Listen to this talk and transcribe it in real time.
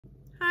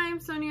I'm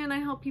Sonja and I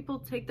help people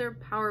take their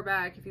power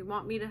back. If you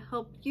want me to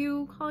help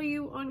you, call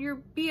you on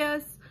your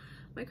BS,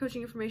 my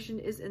coaching information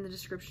is in the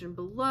description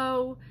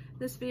below. In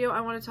this video,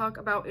 I want to talk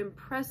about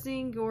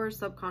impressing your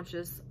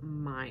subconscious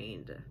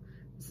mind.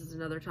 This is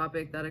another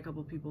topic that a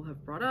couple people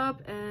have brought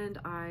up and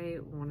I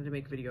wanted to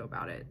make a video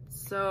about it.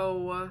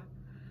 So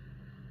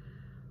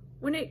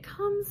when it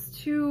comes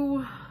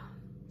to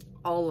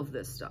all of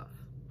this stuff,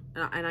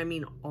 and I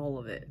mean all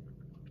of it,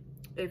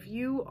 if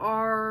you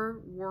are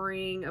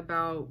worrying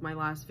about my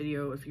last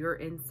video, if you're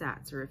in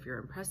SATs or if you're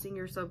impressing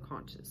your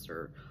subconscious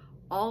or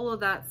all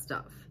of that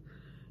stuff,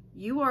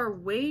 you are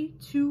way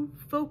too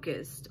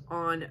focused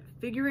on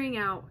figuring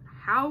out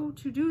how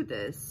to do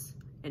this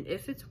and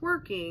if it's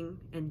working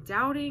and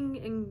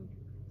doubting and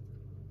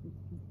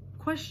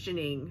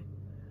questioning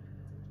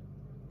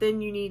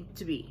than you need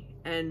to be.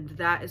 And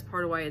that is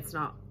part of why it's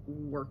not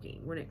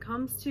working. When it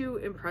comes to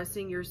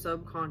impressing your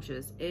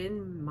subconscious,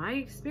 in my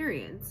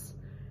experience,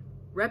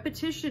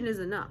 repetition is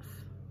enough.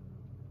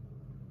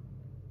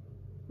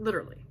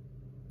 Literally.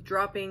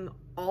 Dropping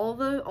all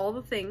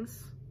the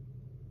things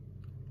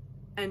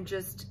and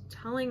just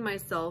telling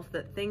myself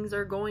that things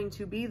are going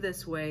to be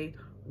this way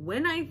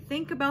when I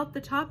think about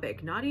the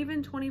topic, not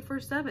even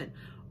 24/7,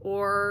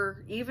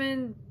 or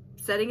even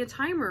setting a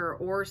timer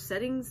or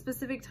setting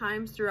specific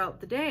times throughout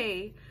the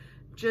day.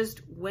 Just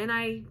when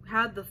I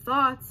had the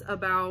thoughts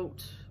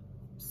about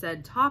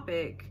said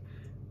topic,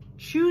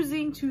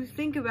 choosing to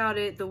think about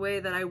it the way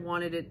that I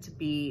wanted it to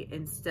be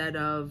instead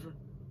of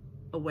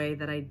a way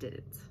that I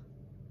didn't.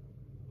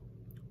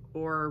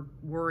 Or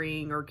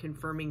worrying or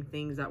confirming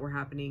things that were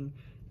happening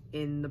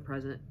in the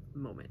present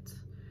moment.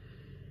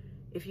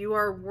 If you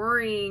are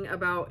worrying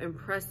about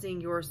impressing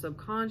your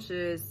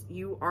subconscious,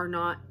 you are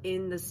not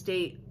in the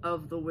state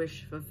of the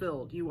wish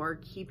fulfilled. You are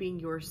keeping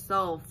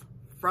yourself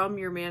from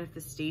your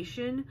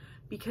manifestation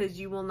because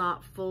you will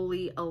not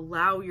fully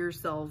allow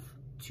yourself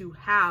to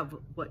have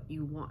what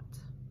you want.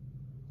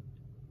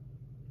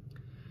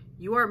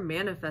 You are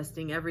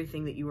manifesting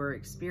everything that you are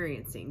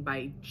experiencing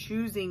by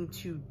choosing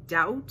to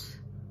doubt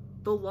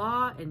the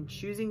law and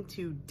choosing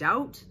to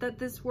doubt that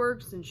this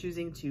works and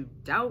choosing to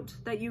doubt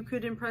that you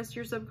could impress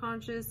your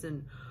subconscious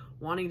and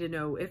wanting to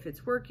know if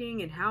it's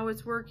working and how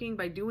it's working.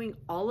 By doing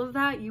all of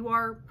that, you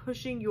are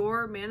pushing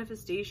your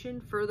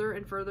manifestation further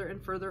and further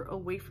and further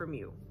away from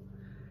you.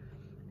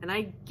 And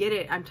I get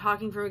it. I'm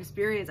talking from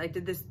experience. I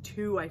did this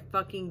too. I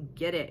fucking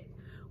get it.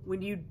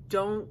 When you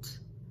don't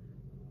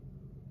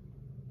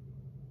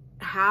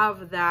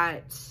have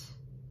that,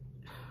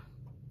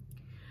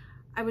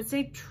 I would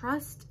say,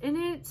 trust in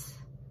it,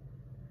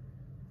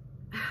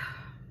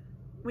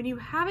 when you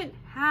haven't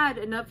had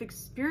enough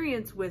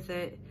experience with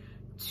it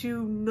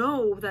to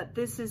know that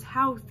this is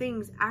how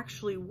things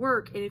actually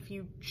work, and if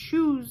you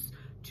choose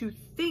to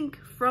think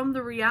from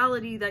the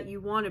reality that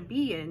you want to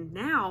be in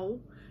now,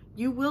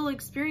 you will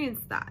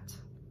experience that.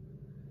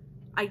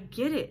 I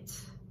get it.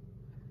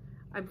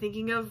 I'm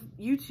thinking of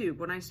YouTube.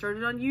 When I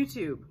started on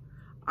YouTube,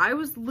 I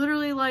was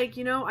literally like,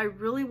 you know, I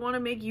really want to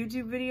make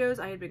YouTube videos.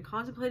 I had been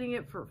contemplating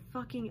it for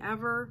fucking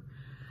ever.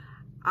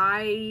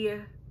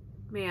 I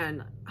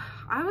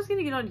was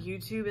gonna get on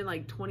YouTube in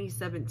like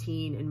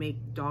 2017 and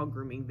make dog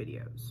grooming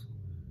videos.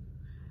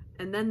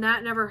 And then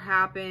that never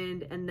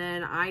happened. And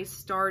then I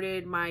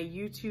started my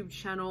YouTube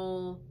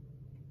channel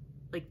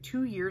like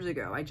 2 years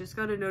ago. I just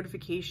got a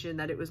notification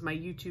that it was my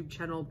YouTube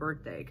channel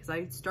birthday because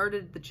I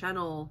started the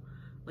channel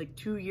like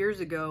 2 years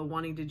ago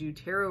wanting to do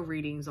tarot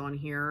readings on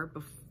here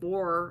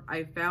before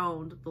I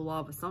found the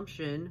law of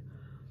assumption.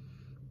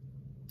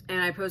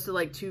 And I posted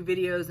like 2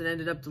 videos and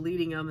ended up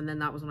deleting them. And then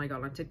that was when I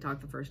got on TikTok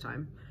the first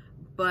time.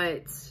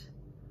 But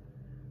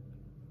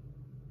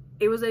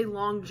it was a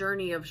long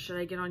journey of, should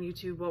I get on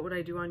YouTube? What would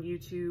I do on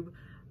YouTube?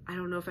 I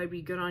don't know if I'd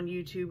be good on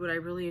YouTube. Would I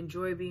really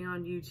enjoy being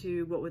on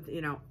YouTube? What would,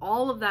 you know,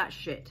 all of that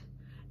shit.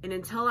 And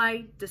until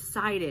I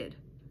decided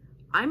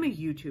I'm a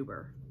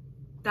YouTuber,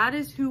 that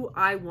is who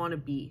I want to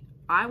be.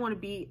 I want to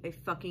be a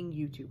fucking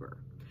YouTuber.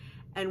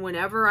 And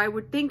whenever I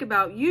would think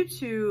about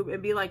YouTube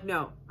and be like,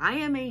 no, I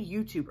am a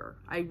YouTuber,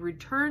 I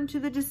return to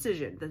the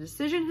decision. The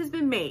decision has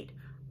been made.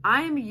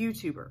 I am a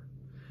YouTuber.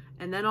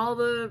 And then all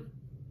the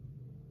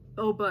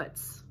oh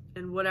buts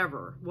and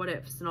whatever, what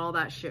ifs and all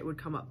that shit would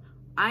come up.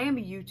 I am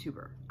a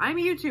YouTuber. I'm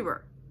a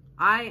YouTuber.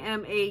 I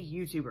am a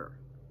YouTuber.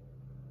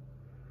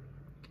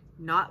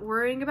 Not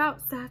worrying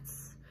about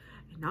sets,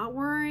 not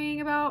worrying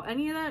about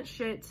any of that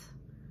shit,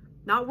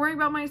 not worrying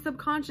about my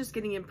subconscious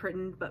getting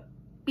imprinted, but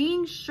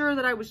being sure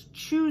that I was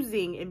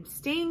choosing and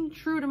staying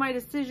true to my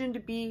decision to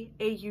be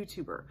a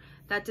YouTuber.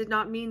 That did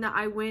not mean that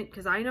I went,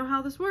 because I know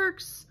how this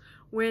works,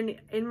 when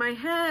in my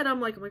head I'm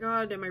like, oh my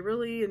God, am I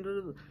really? And blah,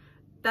 blah, blah.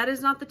 That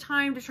is not the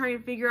time to try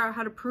and figure out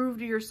how to prove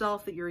to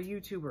yourself that you're a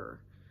YouTuber.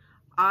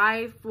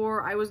 I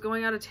was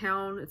going out of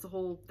town, it's a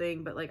whole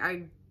thing, but like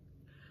I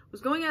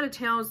was going out of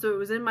town, so it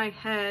was in my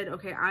head,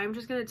 okay, I'm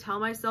just gonna tell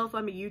myself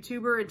I'm a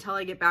YouTuber until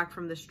I get back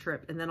from this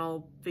trip, and then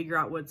I'll figure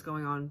out what's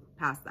going on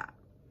past that.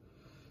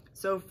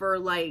 So for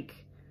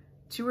like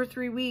 2 or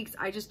 3 weeks,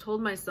 I just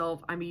told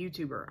myself, I'm a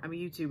YouTuber, I'm a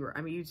YouTuber,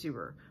 I'm a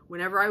YouTuber.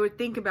 Whenever I would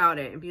think about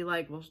it and be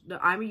like, well, no,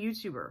 I'm a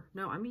YouTuber.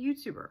 No, I'm a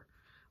YouTuber.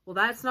 Well,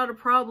 that's not a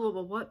problem.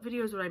 Well, what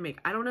videos would I make?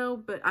 I don't know,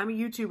 but I'm a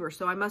YouTuber,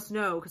 so I must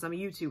know because I'm a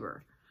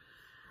YouTuber.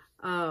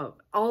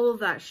 All of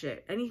that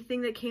shit.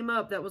 Anything that came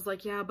up that was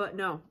like, yeah, but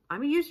no,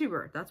 I'm a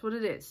YouTuber. That's what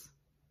it is.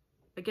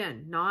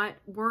 Again, not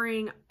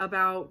worrying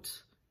about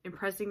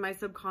impressing my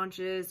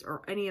subconscious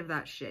or any of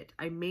that shit.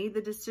 I made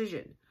the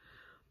decision.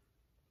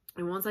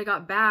 And once I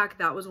got back,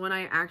 that was when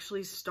I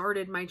actually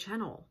started my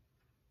channel.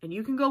 And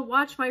you can go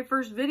watch my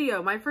first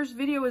video. My first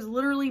video is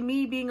literally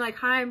me being like,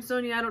 hi, I'm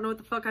Sonja. I don't know what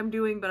the fuck I'm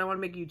doing, but I want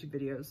to make YouTube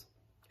videos.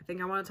 I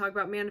think I want to talk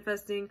about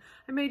manifesting.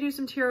 I may do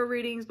some tarot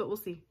readings, but we'll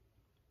see.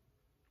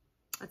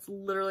 That's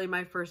literally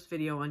my first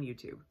video on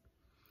YouTube.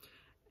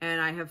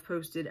 And I have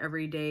posted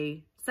every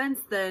day since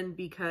then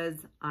because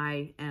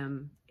I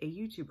am a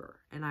YouTuber.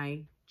 And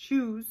I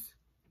choose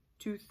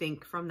to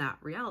think from that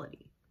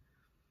reality.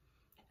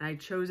 And I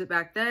chose it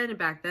back then, and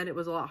back then it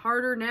was a lot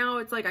harder. Now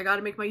it's like, I got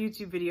to make my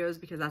YouTube videos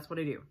because that's what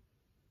I do.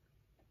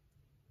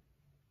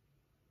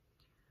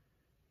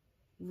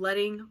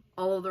 Letting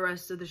all of the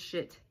rest of the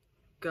shit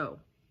go.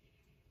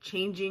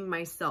 Changing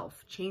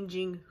myself.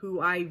 Changing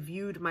who I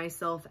viewed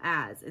myself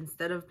as.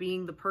 Instead of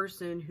being the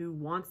person who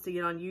wants to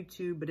get on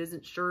YouTube but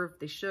isn't sure if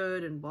they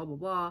should and blah, blah,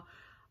 blah.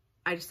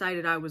 I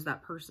decided I was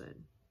that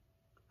person.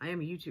 I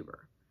am a YouTuber.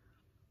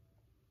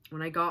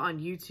 When I got on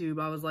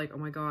YouTube, I was like, oh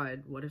my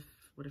God, what if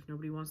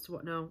nobody wants to?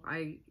 No,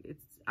 I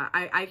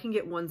can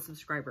get 1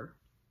 subscriber.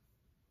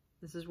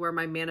 This is where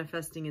my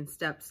manifesting in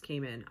steps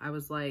came in. I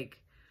was like,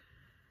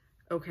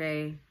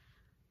 okay,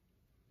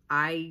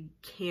 I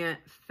can't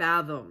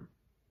fathom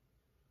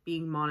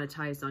being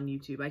monetized on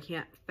YouTube. I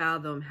can't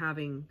fathom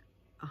having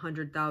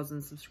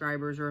 100,000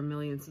 subscribers or 1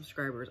 million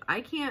subscribers.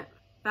 I can't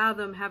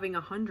fathom having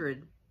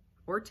 100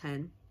 or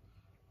 10,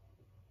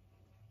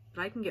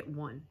 but I can get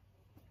 1.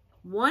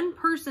 One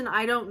person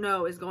I don't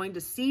know is going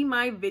to see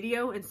my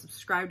video and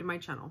subscribe to my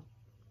channel.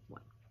 1.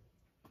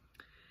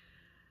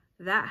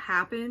 That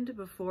happened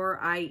before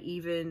I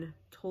even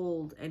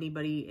told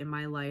anybody in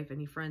my life,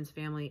 any friends,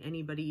 family,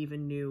 anybody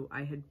even knew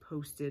I had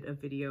posted a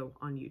video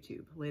on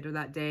YouTube. Later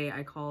that day,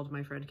 I called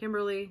my friend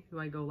Kimberly, who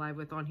I go live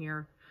with on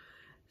here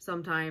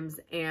sometimes,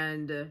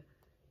 and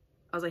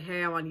I was like,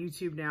 hey, I'm on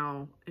YouTube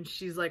now. And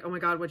she's like, oh my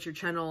God, what's your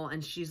channel?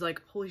 And she's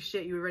like, holy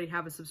shit, you already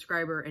have a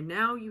subscriber, and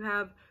now you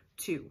have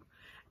 2.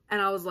 And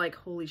I was like,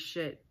 holy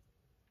shit,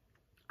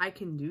 I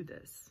can do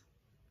this.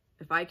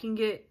 If I can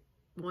get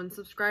 1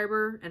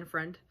 subscriber and a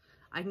friend,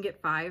 I can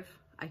get 5,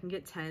 I can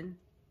get 10,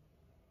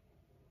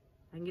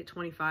 I can get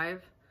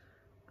 25.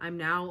 I'm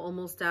now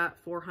almost at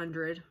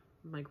 400.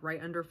 I'm like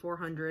right under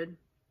 400.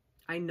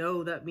 I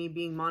know that me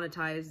being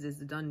monetized is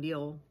a done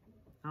deal.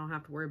 I don't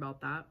have to worry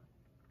about that.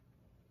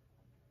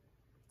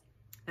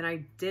 And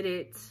I did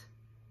it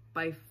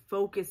by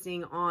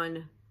focusing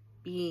on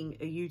being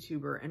a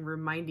YouTuber and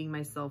reminding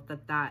myself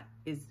that that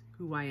is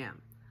who I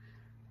am.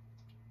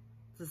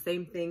 It's the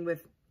same thing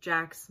with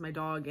Jax, my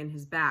dog, and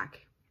his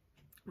back.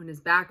 When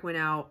his back went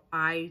out,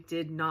 I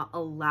did not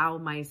allow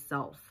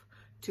myself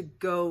to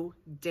go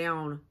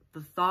down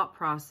the thought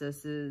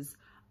processes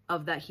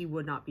of that he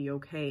would not be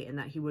okay and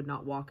that he would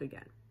not walk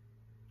again.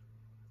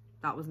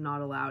 That was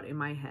not allowed in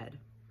my head.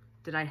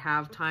 Did I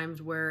have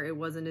times where it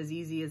wasn't as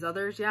easy as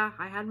others? Yeah,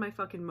 I had my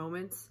fucking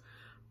moments,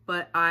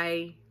 but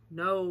I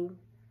know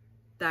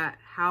that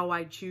how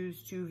I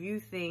choose to view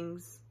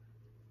things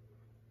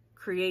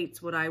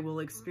creates what I will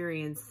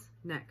experience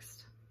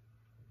next.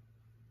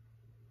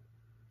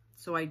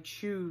 So I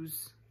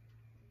choose,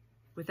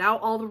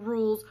 without all the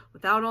rules,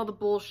 without all the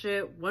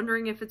bullshit,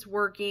 wondering if it's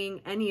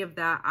working, any of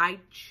that, I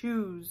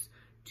choose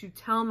to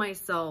tell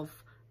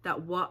myself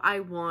that what I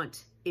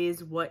want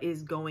is what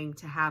is going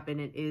to happen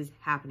and is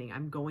happening.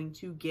 I'm going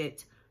to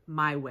get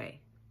my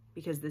way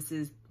because this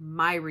is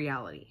my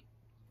reality.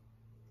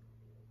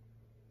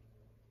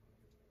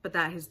 But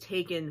that has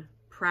taken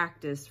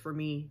practice for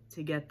me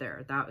to get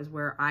there. That is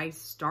where I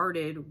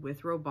started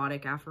with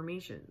robotic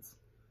affirmations.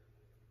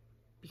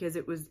 Because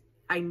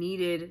I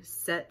needed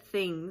set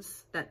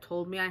things that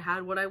told me I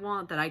had what I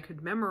want, that I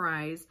could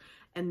memorize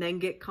and then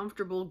get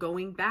comfortable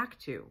going back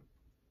to.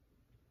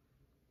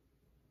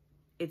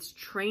 It's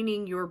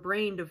training your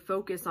brain to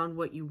focus on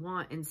what you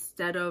want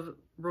instead of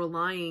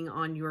relying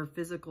on your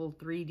physical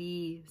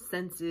 3D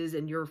senses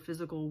and your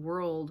physical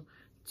world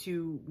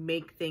to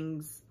make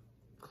things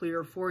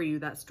clear for you.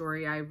 That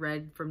story I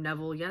read from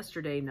Neville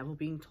yesterday, Neville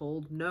being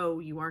told, no,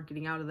 you aren't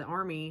getting out of the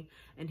army,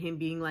 and him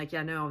being like,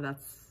 yeah, no,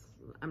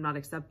 I'm not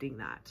accepting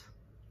that.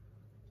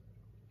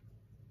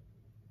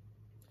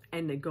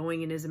 And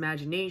going in his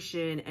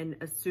imagination and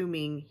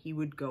assuming he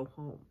would go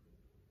home.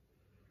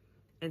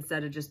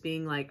 Instead of just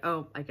being like,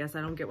 oh, I guess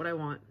I don't get what I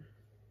want.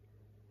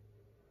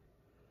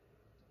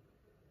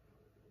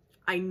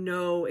 I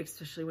know,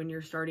 especially when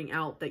you're starting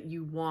out, that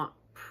you want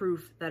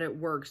proof that it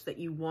works, that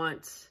you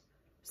want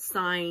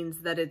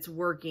signs that it's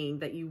working,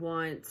 that you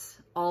want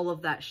all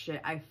of that shit.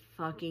 I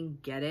fucking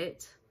get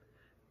it.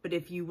 But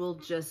if you will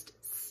just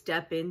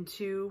step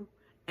into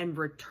and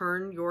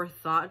return your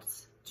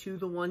thoughts to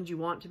the ones you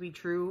want to be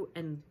true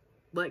and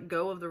let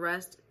go of the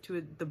rest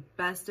to the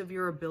best of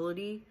your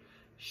ability,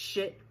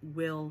 shit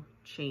will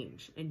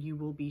change and you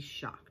will be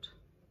shocked.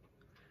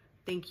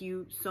 Thank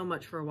you so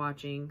much for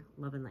watching.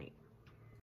 Love and light.